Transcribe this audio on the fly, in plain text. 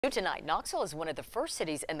Tonight, Knoxville is one of the first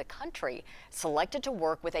cities in the country selected to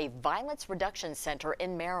work with a violence reduction center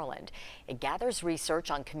in Maryland. It gathers research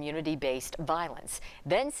on community-based violence,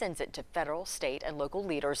 then sends it to federal, state, and local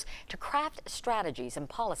leaders to craft strategies and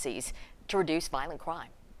policies to reduce violent crime.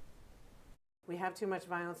 We have too much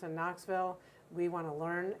violence in Knoxville. We want to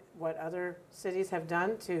learn what other cities have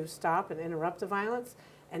done to stop and interrupt the violence,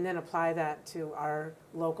 and then apply that to our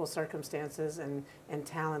local circumstances and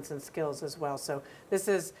talents and skills as well. So this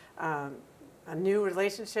is a new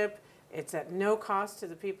relationship. It's at no cost to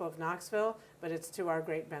the people of Knoxville, but it's to our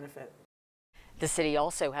great benefit. The city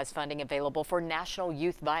also has funding available for National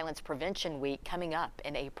Youth Violence Prevention Week coming up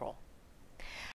in April.